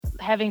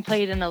having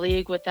played in a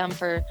league with them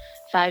for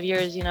 5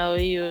 years,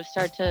 you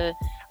start to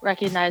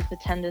recognize the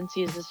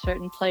tendencies of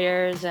certain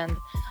players. And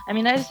I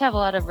mean, I just have a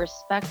lot of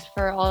respect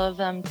for all of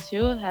them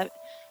too.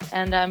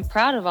 And I'm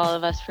proud of all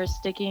of us for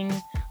sticking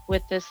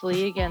with this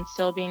league and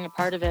still being a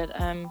part of it.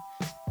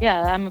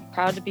 Yeah, I'm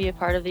proud to be a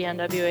part of the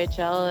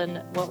NWHL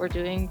and what we're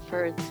doing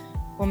for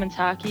women's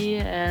hockey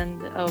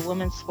and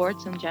women's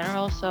sports in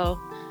general. So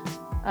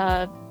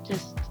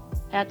just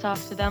hats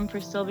off to them for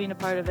still being a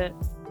part of it.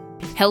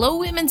 Hello,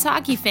 women's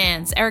hockey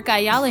fans. Erica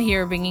Ayala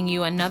here, bringing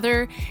you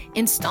another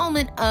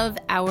installment of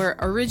our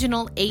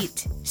Original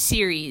 8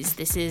 series.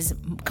 This is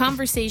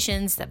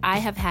conversations that I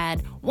have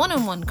had,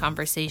 one-on-one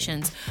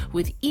conversations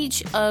with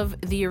each of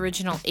the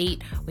Original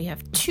 8. We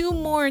have 2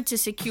 more to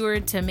secure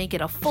to make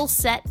it a full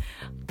set.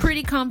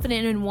 Pretty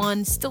confident in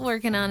one, still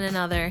working on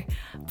another,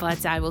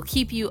 but I will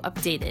keep you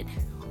updated.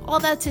 All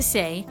that to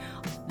say,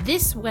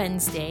 this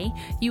Wednesday,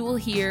 you will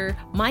hear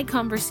my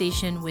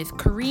conversation with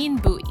Corinne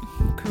Bowie.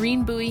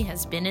 Corinne Bowie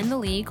has been in the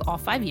league all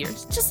 5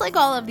 years, just like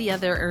all of the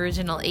other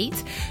Original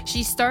 8.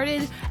 She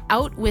started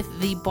out with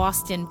the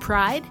Boston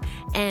Pride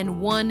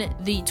and won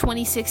the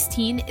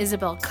 2016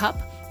 Isabel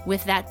Cup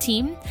with that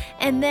team,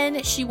 and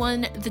then she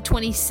won the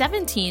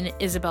 2017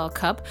 Isabel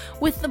Cup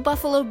with the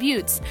Buffalo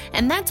Beauts,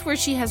 and that's where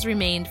she has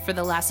remained for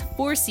the last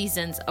 4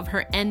 seasons of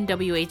her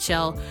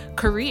NWHL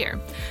career.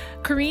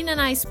 Corinne and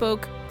I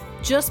spoke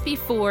just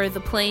before the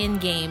play-in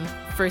game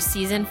for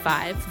Season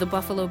 5. The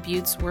Buffalo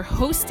Beauts were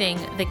hosting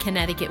the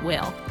Connecticut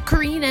Whale.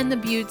 Corinne and the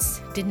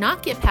Beauts did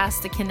not get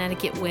past the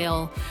Connecticut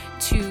Whale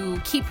to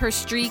keep her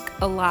streak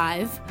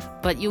alive,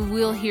 but you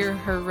will hear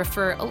her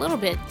refer a little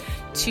bit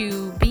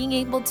to being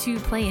able to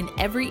play in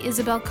every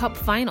Isabel Cup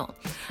final.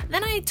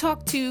 Then I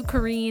talked to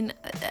Corinne,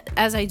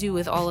 as I do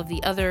with all of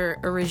the other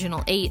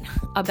Original 8,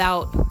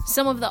 about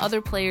some of the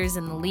other players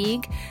in the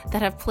league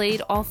that have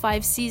played all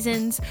 5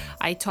 seasons.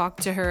 I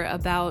talked to her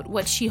about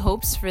what she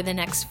hopes for the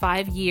next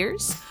 5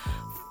 years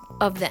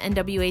of the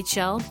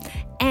NWHL.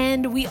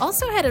 And we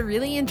also had a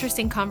really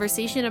interesting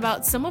conversation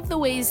about some of the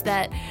ways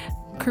that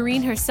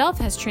Corinne herself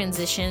has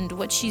transitioned,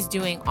 what she's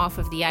doing off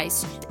of the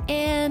ice.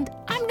 And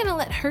I'm going to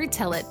let her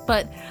tell it,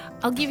 but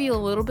I'll give you a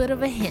little bit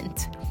of a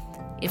hint.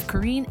 If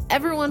Corinne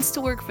ever wants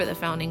to work for the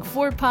Founding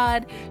Four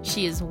Pod,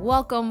 she is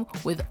welcome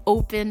with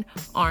open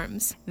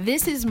arms.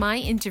 This is my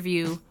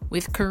interview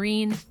with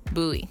Corinne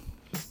Bowie.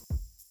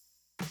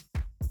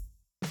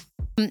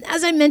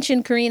 As I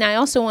mentioned, Corinne, I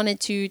also wanted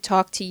to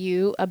talk to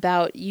you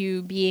about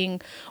you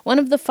being one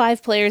of the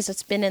 5 players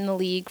that's been in the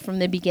league from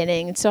the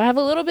beginning. And so I have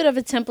a little bit of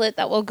a template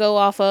that we'll go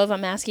off of.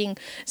 I'm asking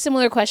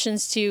similar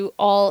questions to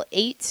all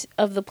 8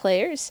 of the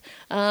players,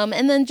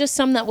 and then just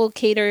some that will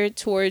cater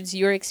towards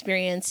your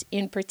experience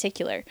in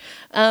particular.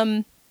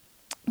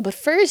 But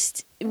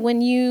first, when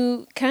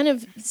you kind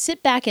of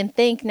sit back and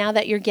think, now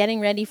that you're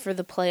getting ready for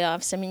the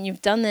playoffs, I mean,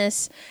 you've done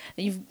this,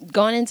 you've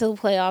gone into the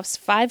playoffs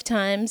 5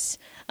 times,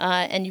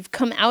 and you've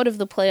come out of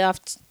the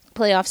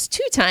playoffs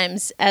 2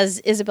 times as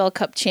Isabel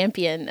Cup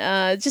champion.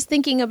 Just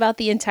thinking about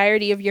the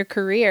entirety of your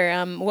career,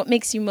 what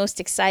makes you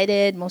most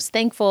excited, most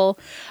thankful?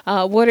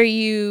 What do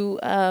you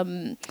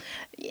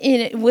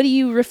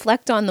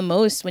reflect on the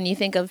most when you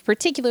think of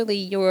particularly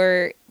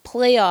your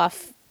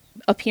playoff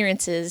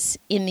appearances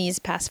in these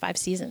past 5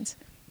 seasons?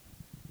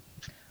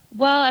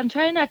 Well, I'm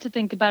trying not to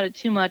think about it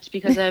too much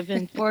because I've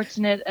been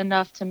fortunate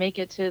enough to make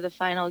it to the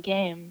final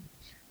game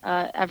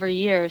every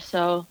year.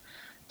 So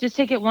just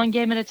take it one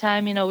game at a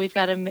time. We've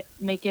got to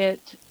make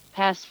it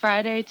past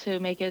Friday to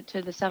make it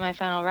to the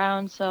semifinal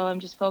round. So I'm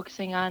just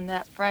focusing on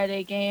that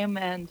Friday game.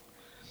 And,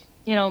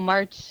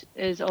 March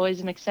is always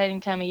an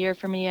exciting time of year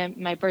for me.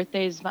 My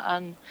birthday's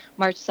on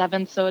March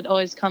 7th, so it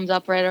always comes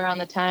up right around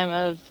the time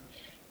of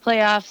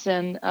playoffs.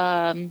 And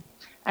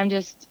I'm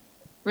just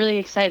really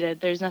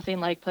excited. There's nothing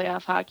like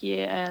playoff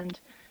hockey, and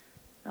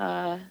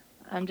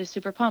I'm just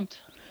super pumped.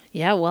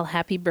 Yeah, well,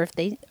 happy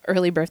birthday,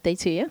 early birthday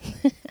to you.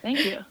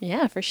 Thank you.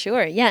 Yeah, for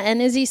sure. Yeah,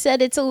 and as you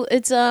said, it's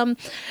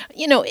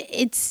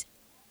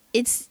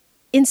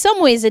in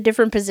some ways a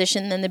different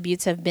position than the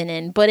Beauts have been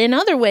in, but in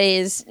other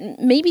ways,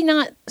 maybe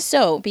not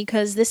so,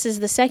 because this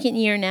is the second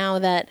year now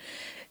that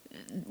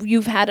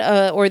you've had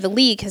or the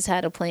league has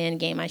had a play-in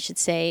game, I should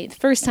say. The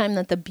first time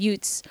that the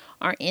Beauts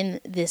are in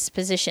this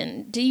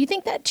position. Do you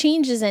think that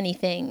changes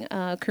anything,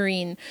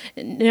 Corinne,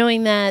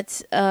 knowing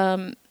that,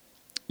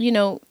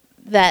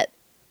 that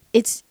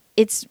it's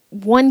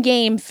one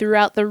game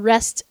throughout the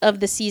rest of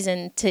the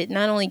season to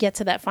not only get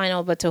to that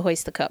final, but to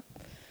hoist the cup?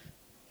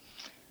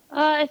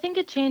 I think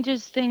it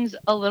changes things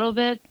a little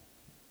bit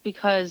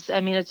because,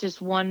 it's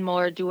just one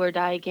more do or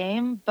die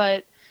game.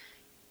 But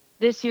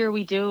this year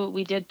we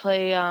did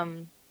play,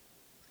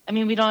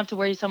 we don't have to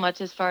worry so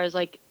much as far as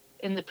like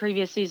in the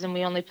previous season,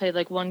 we only played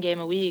like one game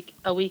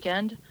a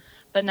weekend.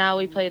 But now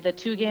we play the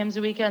 2 games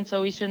a weekend.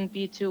 So we shouldn't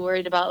be too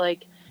worried about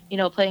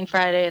playing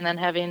Friday and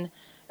then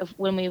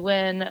when we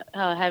win,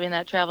 having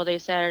that travel day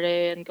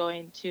Saturday and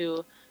going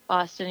to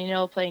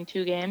Boston, playing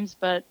 2 games.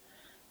 But,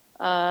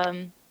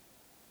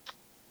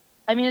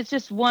 it's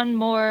just one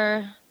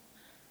more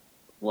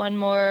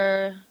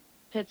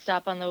pit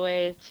stop on the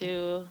way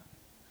to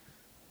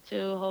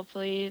to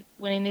hopefully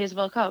winning the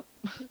Isabel Cup.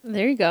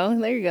 There you go.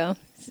 There you go.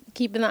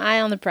 Keeping the eye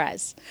on the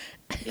prize.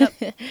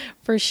 Yep.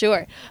 For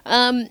sure.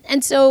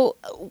 And so,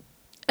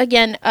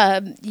 again,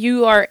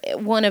 you are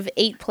one of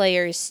 8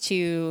 players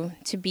to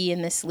be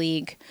in this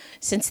league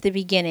since the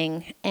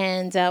beginning.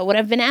 And what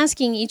I've been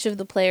asking each of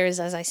the players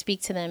as I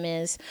speak to them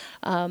is,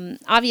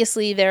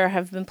 obviously there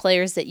have been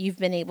players that you've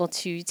been able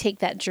to take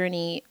that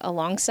journey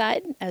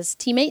alongside as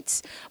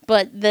teammates,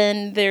 but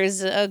then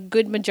there's a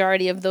good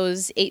majority of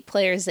those 8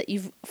 players that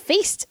you've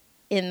faced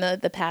in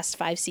the past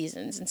 5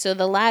 seasons. And so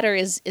the latter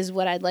is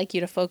what I'd like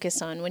you to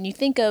focus on. When you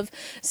think of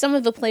some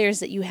of the players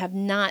that you have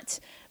not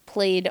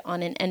played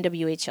on an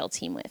NWHL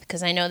team with,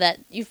 because I know that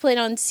you've played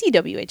on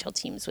CWHL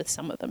teams with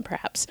some of them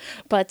perhaps,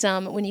 but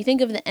when you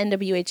think of the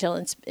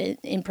NWHL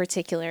in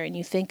particular, and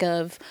you think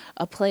of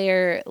a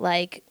player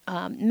like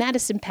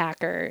Madison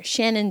Packer,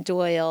 Shannon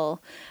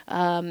Doyle,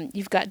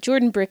 you've got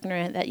Jordan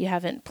Brickner that you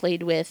haven't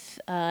played with,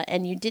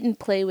 and you didn't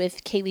play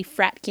with Kaylee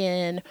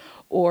Fratkin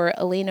or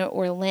Elena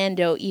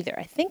Orlando either.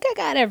 I think I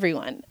got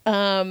everyone.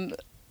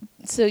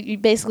 So you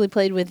basically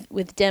played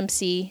with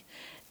Dempsey,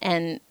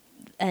 and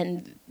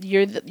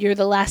you're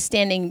the last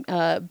standing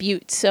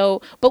Butte.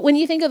 So, but when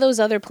you think of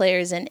those other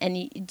players, and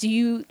do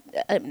you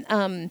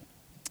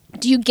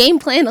game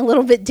plan a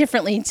little bit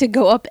differently to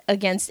go up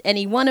against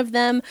any one of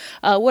them?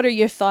 What are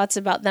your thoughts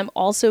about them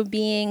also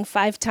being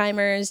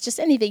 5-timers? Just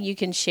anything you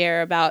can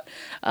share about,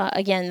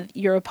 again,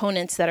 your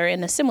opponents that are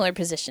in a similar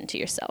position to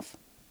yourself.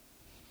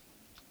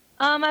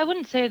 I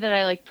wouldn't say that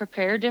I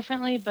prepare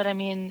differently, but I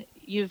mean,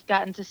 you've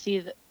gotten to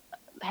see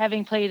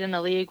having played in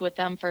a league with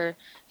them for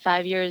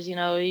 5 years,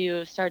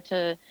 you start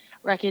to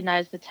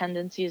recognize the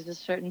tendencies of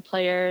certain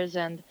players.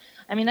 And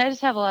I mean, I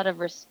just have a lot of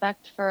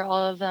respect for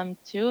all of them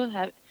too.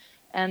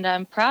 And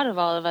I'm proud of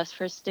all of us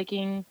for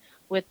sticking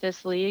with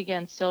this league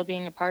and still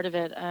being a part of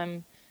it.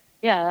 I'm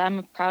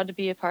proud to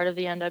be a part of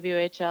the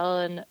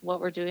NWHL and what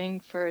we're doing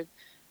for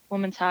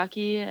women's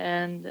hockey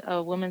and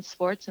women's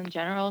sports in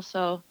general.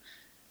 So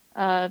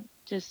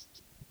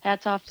just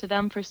hats off to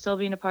them for still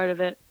being a part of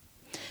it.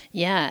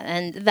 Yeah,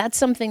 and that's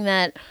something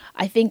that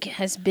I think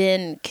has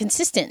been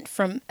consistent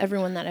from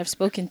everyone that I've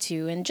spoken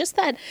to, and just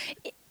that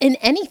in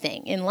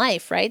anything in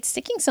life, right?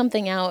 Sticking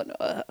something out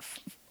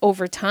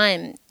over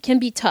time can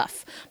be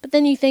tough. But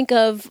then you think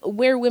of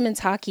where women's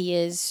hockey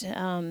is,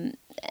 and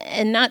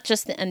not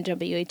just the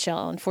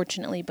NWHL,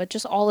 unfortunately, but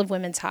just all of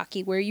women's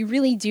hockey, where you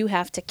really do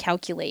have to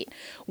calculate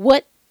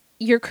what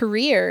your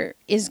career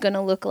is going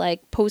to look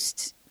like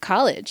post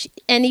college,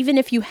 and even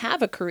if you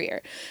have a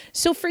career.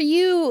 So for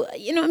you,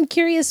 I'm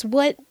curious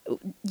what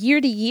year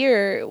to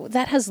year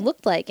that has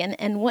looked like,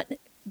 and what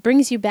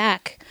brings you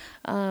back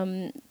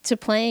to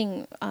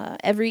playing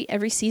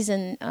every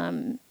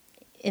season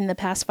in the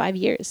past 5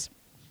 years.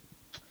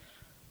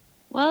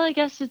 Well, I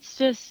guess it's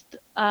just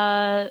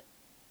the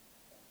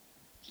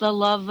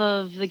love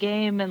of the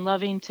game and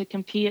loving to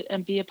compete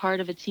and be a part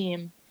of a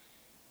team.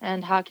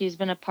 And hockey has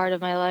been a part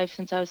of my life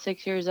since I was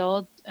 6 years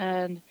old,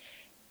 and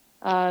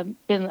I've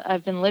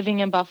been living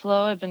in Buffalo.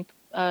 I've been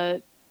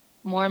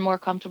more and more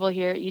comfortable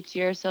here each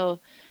year. So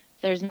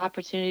if there's an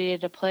opportunity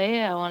to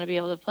play, I want to be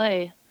able to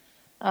play.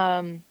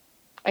 I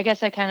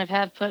guess I kind of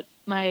have put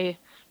my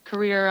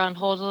career on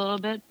hold a little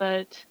bit,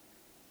 but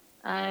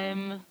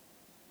I'm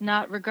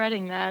not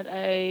regretting that.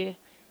 I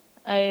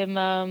am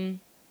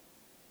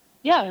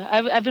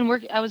I've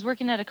been I was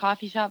working at a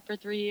coffee shop for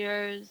 3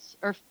 years,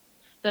 or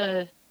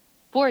the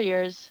 4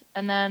 years,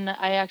 and then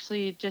I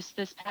actually just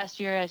this past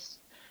year I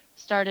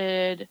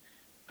started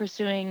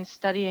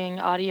studying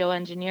audio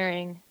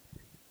engineering,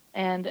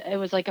 and it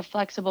was like a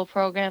flexible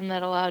program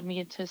that allowed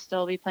me to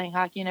still be playing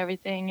hockey and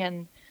everything.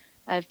 And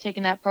I've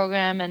taken that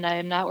program, and I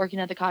am not working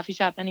at the coffee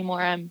shop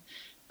anymore.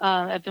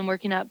 I've been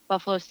working at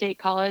Buffalo State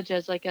College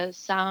as like a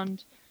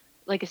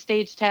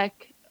stage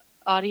tech,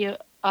 audio,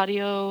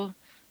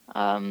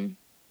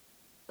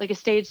 like a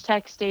stage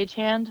tech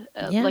stagehand,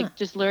 like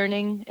just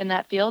learning in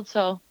that field.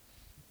 So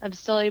I'm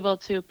still able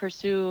to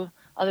pursue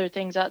other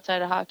things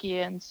outside of hockey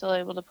and still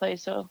able to play.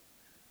 So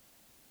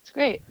it's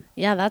great.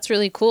 Yeah, that's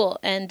really cool.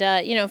 And,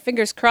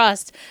 fingers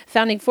crossed,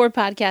 Founding 4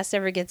 podcast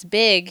ever gets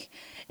big,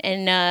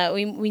 and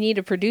we need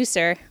a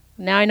producer.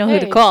 Now I know who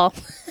to call.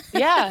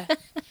 Yeah,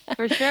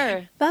 for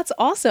sure. That's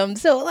awesome.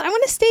 So I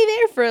want to stay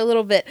there for a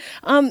little bit.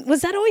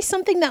 Was that always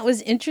something that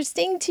was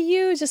interesting to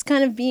you, just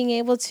kind of being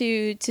able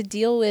to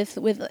deal with,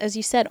 as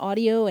you said,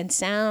 audio and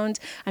sound?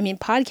 I mean,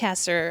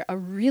 podcasts are a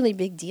really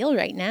big deal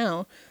right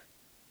now.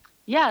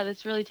 Yeah,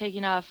 that's really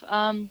taking off.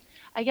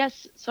 I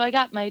guess, so I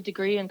got my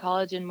degree in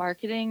college in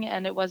marketing,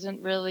 and it wasn't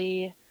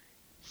really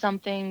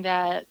something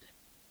that,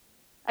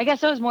 I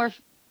guess I was more,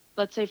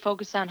 let's say,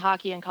 focused on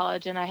hockey in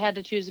college, and I had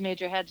to choose a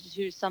major, had to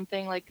choose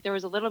something. Like, there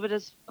was a little bit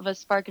of a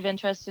spark of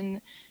interest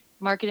in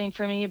marketing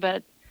for me,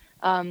 but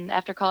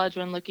after college,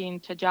 when looking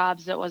to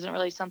jobs, that wasn't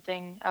really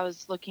something I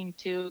was looking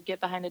to get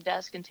behind a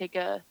desk and take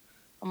a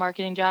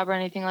marketing job or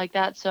anything like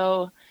that.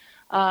 So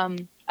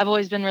I've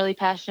always been really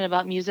passionate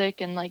about music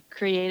and like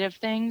creative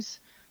things.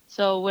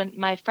 So when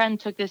my friend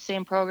took this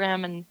same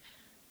program and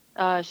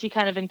she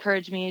kind of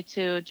encouraged me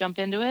to jump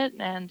into it,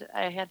 and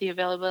I had the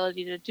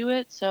availability to do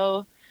it.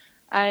 So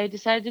I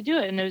decided to do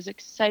it, and it was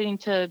exciting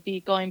to be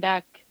going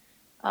back,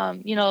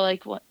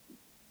 like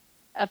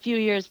a few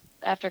years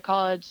after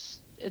college.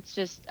 It's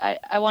just,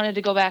 I wanted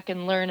to go back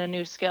and learn a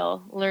new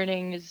skill.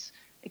 Learning is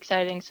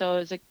exciting. So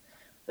it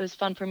was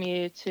fun for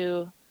me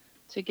to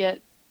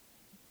get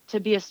to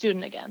be a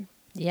student again.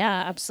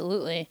 Yeah,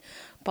 absolutely.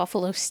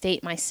 Buffalo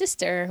State. One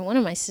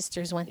of my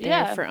sisters went there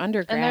Yeah. for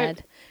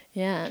undergrad.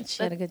 Yeah,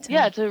 she had a good time.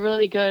 Yeah, it's a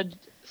really good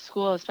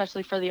school,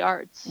 especially for the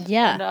arts.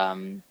 Yeah.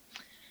 And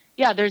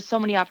yeah, there's so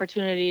many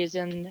opportunities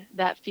in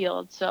that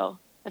field. So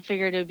I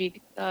figured it would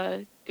be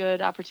a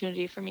good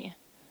opportunity for me.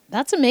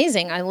 That's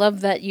amazing. I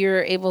love that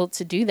you're able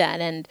to do that.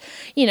 And,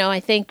 I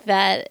think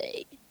that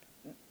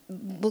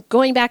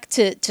going back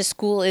to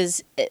school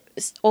is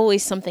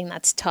always something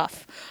that's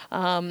tough,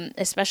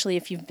 especially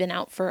if you've been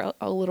out for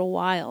a little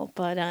while.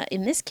 But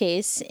in this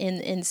case,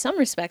 in some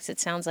respects, it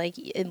sounds like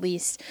at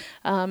least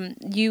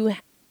you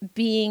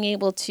being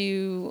able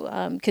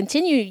to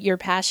continue your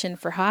passion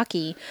for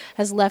hockey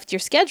has left your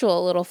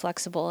schedule a little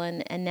flexible,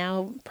 and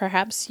now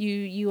perhaps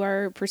you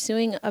are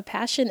pursuing a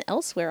passion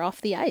elsewhere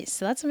off the ice.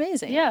 So that's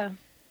amazing. Yeah.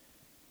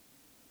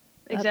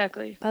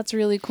 Exactly. That's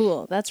really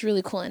cool.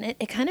 And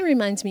it kind of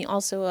reminds me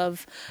also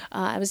of,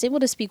 I was able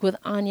to speak with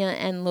Anya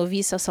and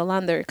Lovisa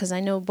Salander, because I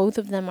know both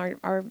of them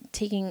are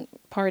taking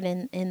part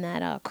in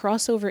that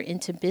crossover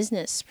into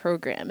business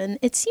program. And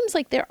it seems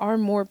like there are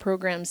more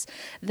programs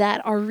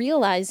that are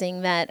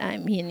realizing that, I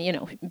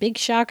mean, big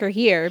shocker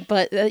here,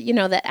 but,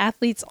 that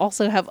athletes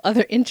also have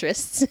other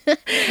interests.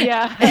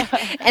 Yeah.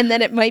 And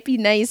that it might be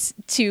nice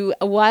to,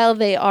 while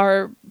they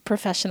are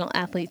professional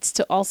athletes,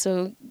 to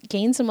also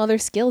gain some other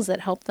skills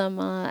that help them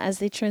as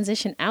they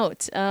transition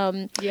out.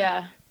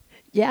 Yeah.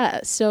 Yeah.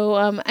 So,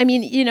 I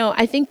mean,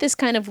 I think this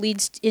kind of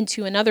leads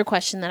into another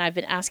question that I've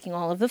been asking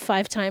all of the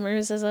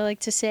 5-timers, as I like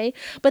to say,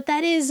 but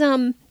that is,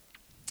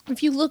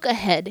 if you look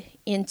ahead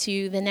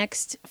into the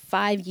next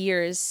 5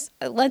 years,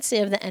 let's say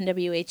of the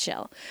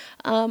NWHL,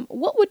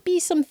 what would be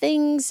some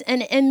things,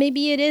 and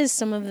maybe it is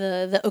some of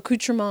the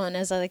accoutrement,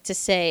 as I like to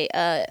say,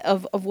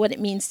 of what it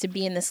means to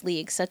be in this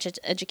league, such as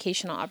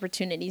educational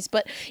opportunities.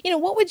 But,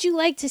 what would you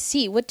like to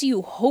see? What do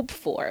you hope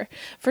for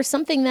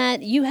something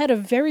that you had a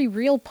very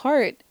real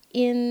part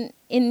in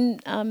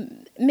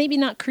maybe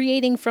not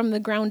creating from the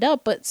ground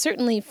up, but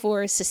certainly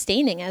for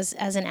sustaining as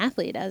an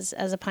athlete, as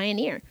a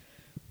pioneer?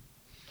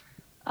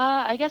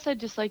 I guess I'd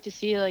just like to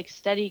see like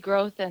steady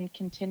growth and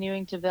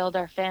continuing to build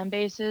our fan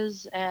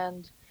bases,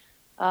 and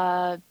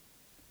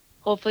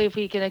hopefully if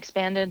we can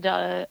expand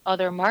into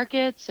other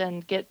markets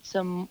and get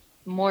some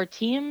more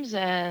teams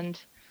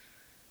and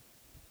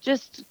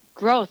just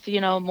growth,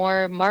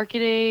 more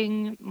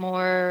marketing,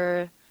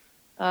 more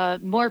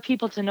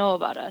people to know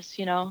about us,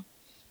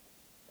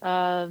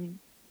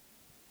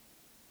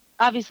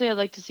 obviously I'd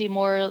like to see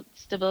more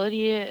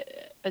stability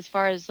as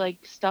far as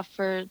like stuff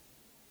for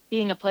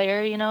being a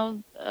player,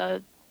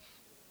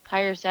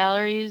 higher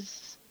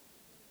salaries.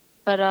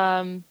 But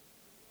I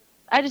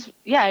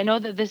know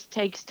that this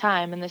takes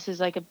time, and this is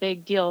like a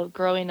big deal,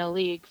 growing a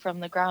league from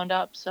the ground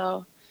up.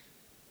 So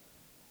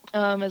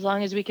as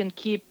long as we can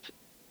keep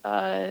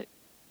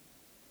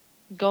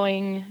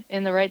going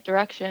in the right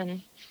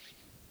direction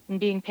and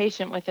being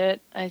patient with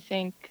it, I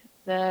think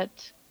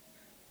that's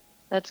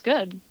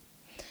good.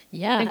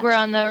 Yeah. I think we're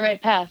on the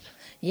right path.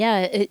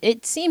 Yeah,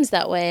 it seems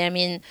that way. I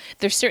mean,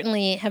 there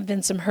certainly have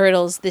been some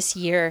hurdles this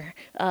year,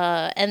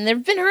 and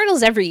there've been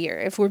hurdles every year.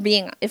 If we're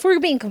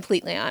being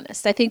completely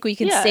honest, I think we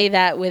can say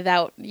that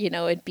without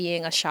it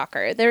being a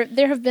shocker.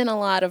 There have been a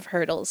lot of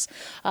hurdles.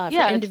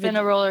 It's been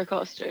a roller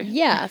coaster.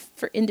 Yeah,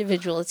 for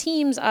individual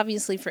teams,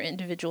 obviously for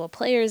individual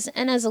players,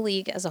 and as a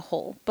league as a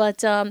whole.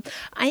 But I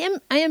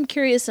am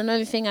curious.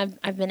 Another thing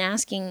I've been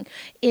asking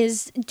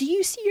is, do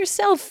you see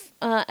yourself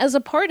as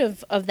a part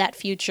of that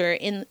future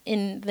in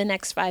the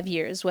next 5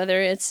 years?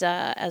 Whether it's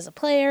as a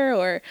player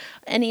or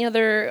any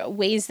other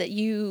ways that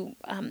you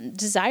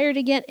desire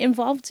to get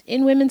involved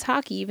in women's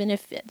hockey, even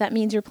if that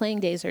means your playing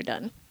days are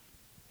done?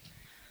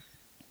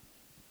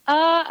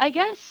 I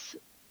guess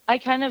I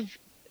kind of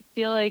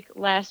feel like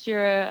last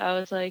year I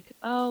was like,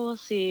 oh, we'll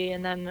see.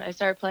 And then I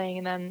started playing,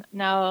 and then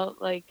now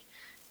like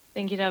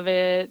thinking of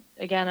it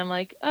again, I'm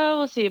like, oh,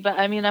 we'll see. But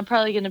I mean, I'm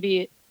probably going to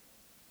be,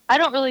 I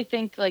don't really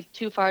think like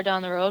too far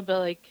down the road, but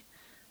like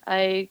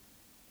I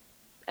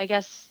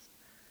guess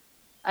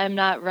I'm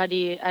not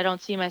ready. I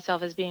don't see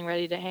myself as being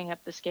ready to hang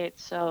up the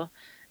skates. So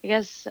I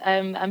guess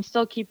I'm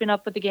still keeping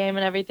up with the game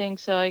and everything.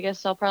 So I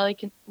guess I'll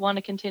probably want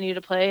to continue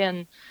to play.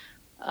 And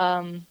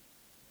I'm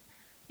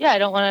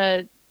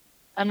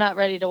not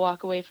ready to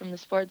walk away from the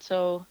sport.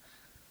 So,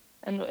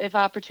 and if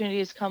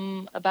opportunities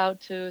come about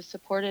to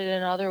support it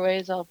in other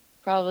ways, I'll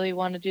probably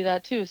want to do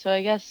that too. So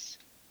I guess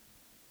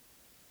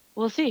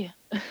we'll see.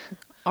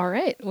 All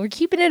right, we're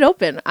keeping it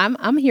open.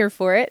 I'm here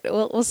for it.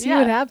 We'll see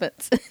what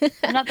happens.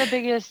 I'm not the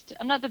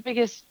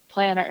biggest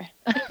planner.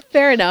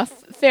 Fair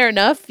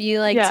enough. You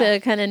like to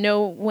kind of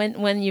know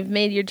when you've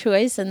made your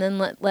choice, and then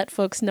let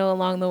folks know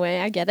along the way.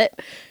 I get it.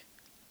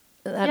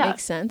 That Yeah.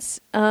 makes sense.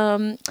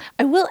 I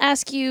will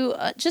ask you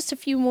just a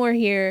few more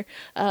here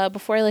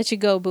before I let you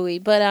go, Bowie.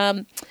 But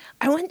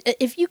I want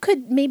if you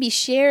could maybe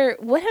share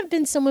what have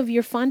been some of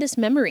your fondest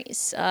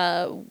memories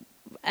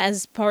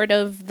as part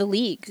of the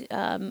league.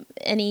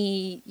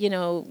 Any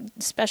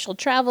special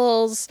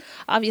travels?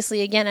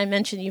 Obviously, again, I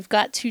mentioned you've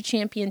got 2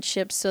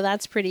 championships, so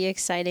that's pretty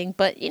exciting.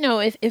 But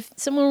if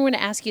someone were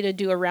to ask you to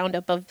do a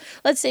roundup of,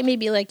 let's say,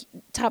 maybe like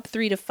top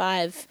 3 to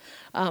 5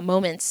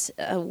 moments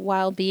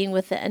while being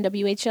with the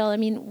NWHL, I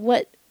mean,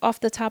 what off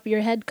the top of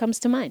your head comes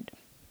to mind?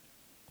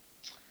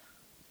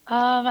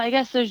 I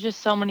guess there's just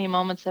so many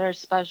moments that are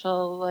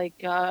special, like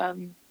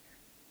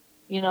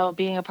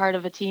being a part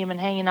of a team and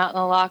hanging out in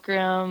the locker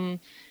room.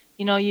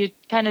 You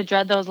kind of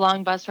dread those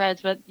long bus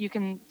rides, but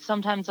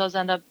sometimes those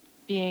end up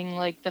being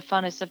like the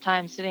funnest of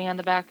times, sitting on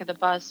the back of the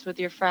bus with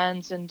your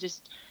friends and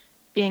just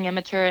being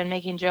immature and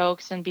making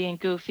jokes and being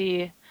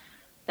goofy.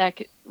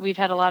 We've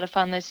had a lot of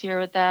fun this year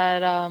with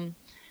that.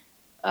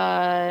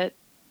 The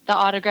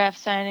autograph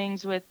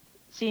signings, with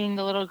seeing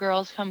the little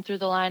girls come through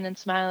the line and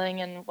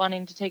smiling and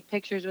wanting to take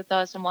pictures with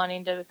us and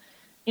wanting to,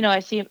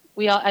 I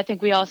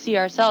think we all see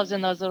ourselves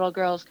in those little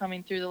girls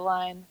coming through the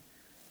line.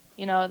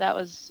 That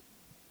was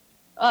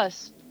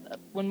us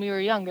when we were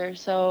younger.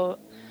 So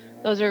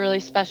those are really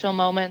special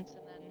moments.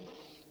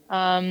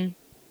 And then,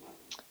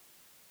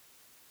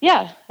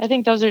 yeah, I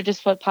think those are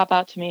just what pop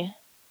out to me.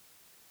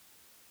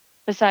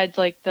 Besides,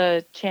 like,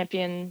 the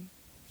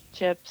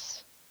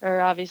championships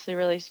are obviously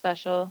really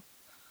special,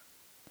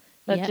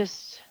 but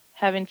just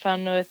having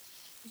fun with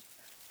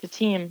the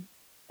team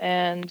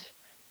and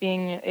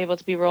being able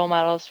to be role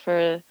models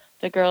for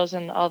the girls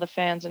and all the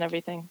fans and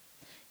everything.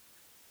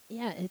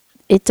 Yeah,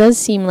 it does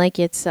seem like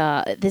it's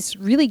this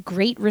really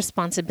great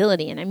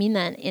responsibility, and I mean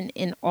that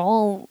in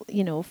all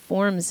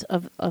forms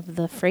of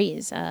the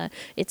phrase.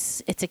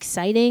 It's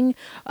exciting,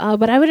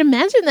 but I would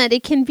imagine that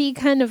it can be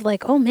kind of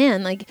like, oh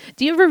man, like,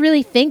 do you ever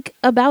really think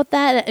about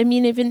that? I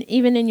mean,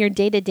 even in your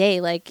day to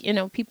day, like,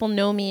 people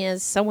know me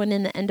as someone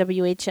in the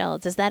NWHL.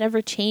 Does that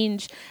ever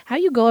change how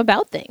you go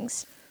about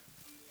things?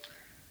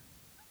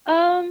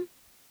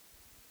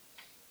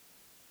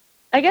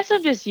 I guess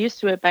I'm just used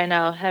to it by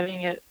now,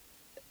 having it.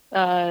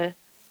 I've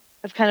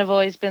kind of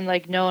always been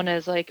like known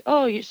as like,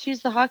 oh,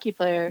 she's the hockey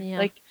player. Yeah.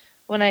 Like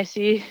when I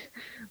see,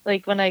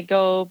 like when I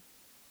go,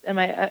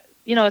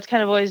 it's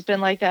kind of always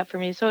been like that for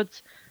me. So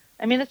it's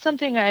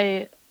something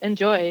I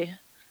enjoy,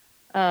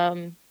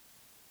 being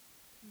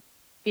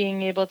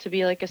able to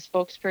be like a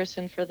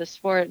spokesperson for the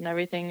sport and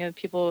everything. And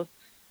people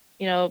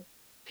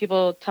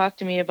talk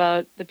to me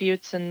about the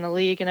Buttes and the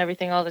league and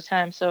everything all the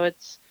time. So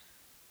it's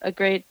a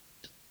great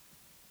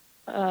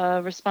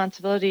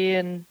responsibility,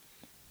 and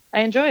I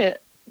enjoy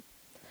it.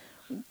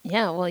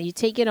 Yeah, well, you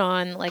take it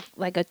on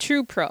like a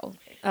true pro,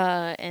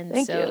 and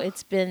Thank so you.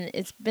 it's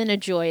been a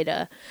joy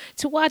to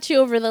watch you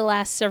over the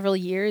last several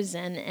years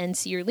and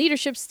see your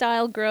leadership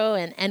style grow,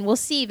 and we'll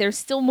see. There's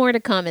still more to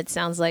come. It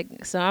sounds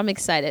like, so I'm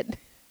excited.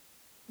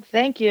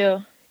 Thank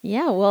you.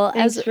 Yeah, well,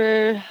 Thanks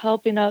for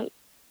helping out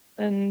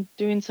and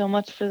doing so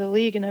much for the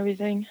league and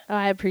everything. Oh,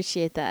 I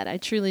appreciate that. I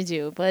truly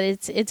do. But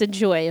it's a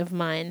joy of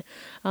mine,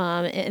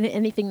 and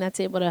anything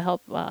that's able to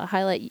help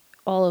highlight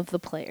all of the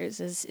players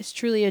is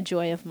truly a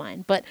joy of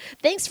mine. But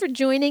thanks for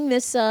joining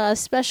this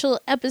special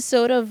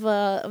episode of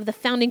the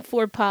Founding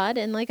Four Pod.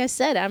 And like I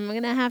said, I'm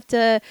gonna have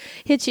to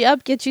hit you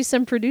up, get you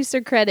some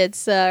producer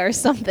credits or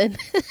something.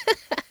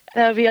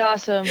 That would be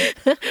awesome.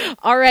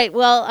 All right.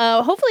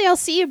 Well, hopefully I'll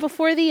see you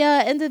before the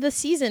end of the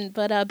season.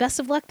 But best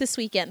of luck this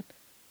weekend.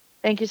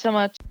 Thank you so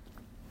much.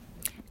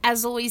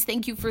 As always,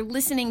 thank you for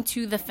listening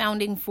to the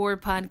Founding Four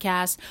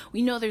podcast.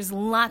 We know there's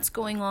lots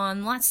going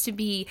on, lots to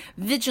be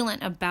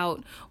vigilant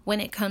about when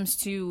it comes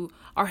to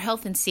our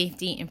health and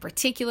safety, in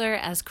particular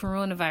as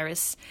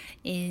coronavirus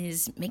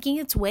is making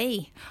its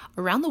way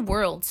around the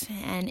world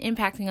and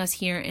impacting us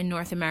here in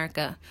North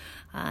America.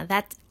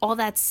 All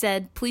that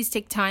said, please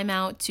take time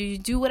out to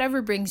do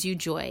whatever brings you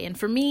joy. And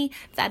for me,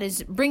 that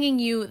is bringing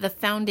you the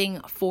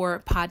Founding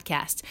Four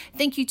podcast.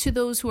 Thank you to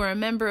those who are a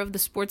member of the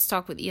Sports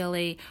Talk with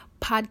ELA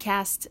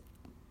podcast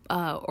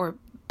or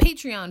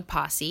Patreon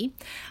posse.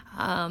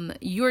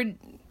 Your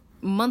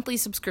monthly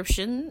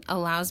subscription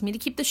allows me to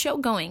keep the show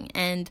going.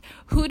 And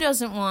who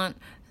doesn't want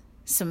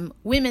some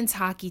women's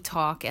hockey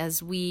talk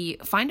as we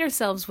find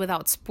ourselves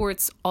without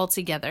sports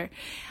altogether?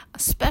 A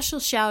special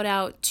shout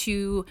out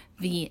to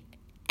the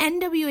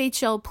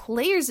NWHL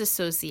Players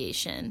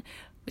Association,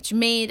 which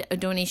made a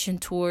donation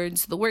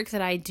towards the work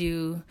that I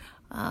do,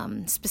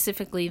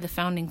 specifically the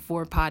Founding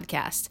Four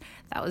podcast.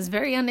 That was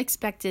very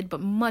unexpected,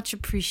 but much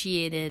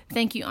appreciated.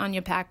 Thank you,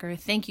 Anya Packer.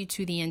 Thank you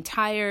to the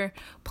entire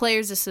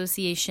Players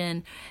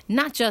Association,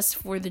 not just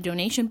for the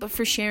donation, but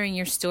for sharing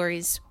your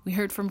stories. We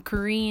heard from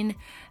Corrine.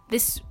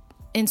 This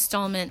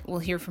installment, we'll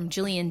hear from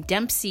Jillian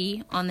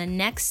Dempsey on the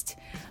next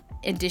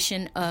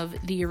edition of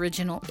the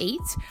Original 8.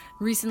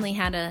 Recently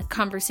had a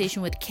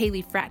conversation with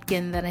Kaylee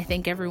Fratkin that I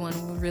think everyone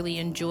will really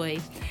enjoy.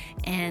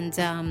 And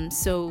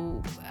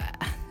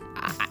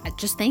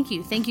just thank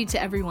you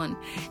to everyone,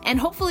 and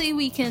hopefully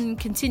we can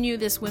continue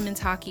this women's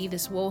hockey,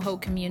 this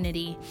WoHo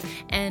community,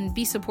 and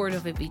be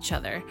supportive of each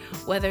other,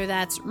 whether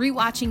that's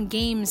rewatching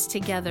games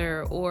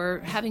together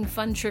or having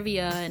fun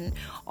trivia and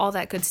all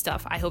that good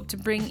stuff. I hope to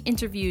bring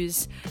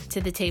interviews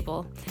to the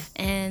table,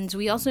 and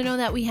we also know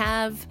that we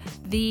have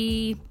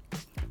the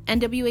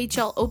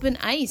NWHL Open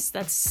Ice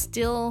that's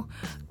still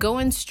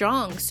going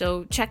strong,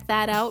 so check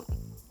that out,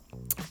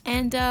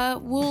 and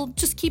we'll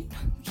just keep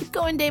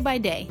going day by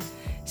day.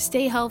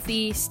 Stay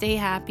healthy, stay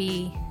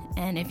happy,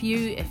 and if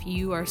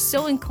you are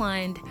so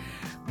inclined,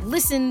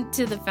 listen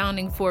to the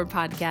Founding Four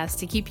podcast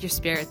to keep your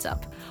spirits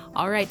up.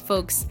 All right,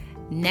 folks,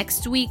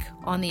 next week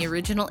on the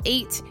Original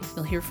 8,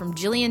 you'll hear from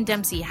Jillian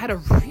Dempsey. I had a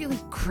really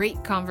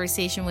great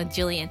conversation with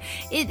Jillian.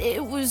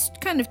 It was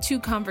kind of two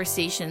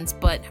conversations,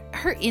 but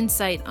her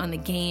insight on the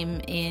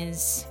game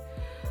is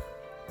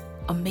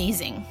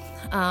amazing.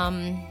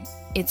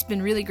 It's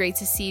been really great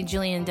to see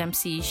Jillian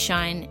Dempsey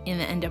shine in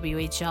the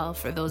NWHL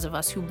for those of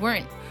us who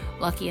weren't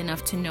lucky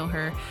enough to know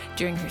her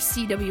during her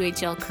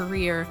CWHL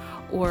career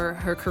or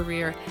her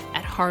career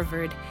at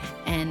Harvard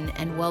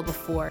and well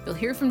before. You'll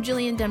hear from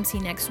Jillian Dempsey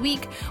next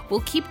week. We'll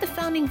keep the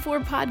Founding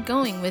Four pod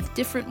going with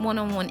different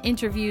one-on-one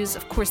interviews.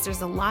 Of course,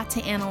 there's a lot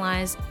to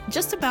analyze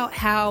just about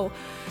how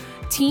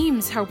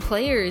teams, how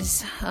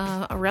players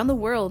around the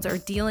world are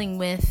dealing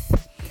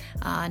with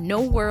no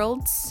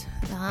worlds.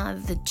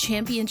 The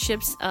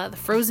championships, the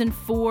Frozen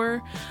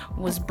Four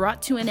was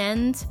brought to an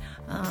end.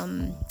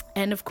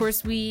 And of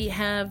course, we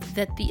have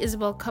that the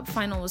Isabel Cup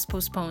final was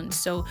postponed.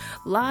 So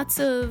lots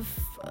of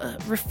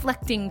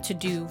reflecting to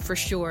do for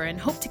sure, and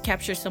hope to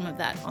capture some of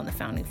that on the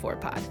Founding Four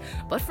pod.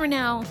 But for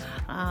now,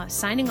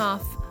 signing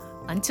off.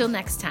 Until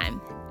next time,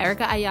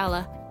 Erica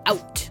Ayala,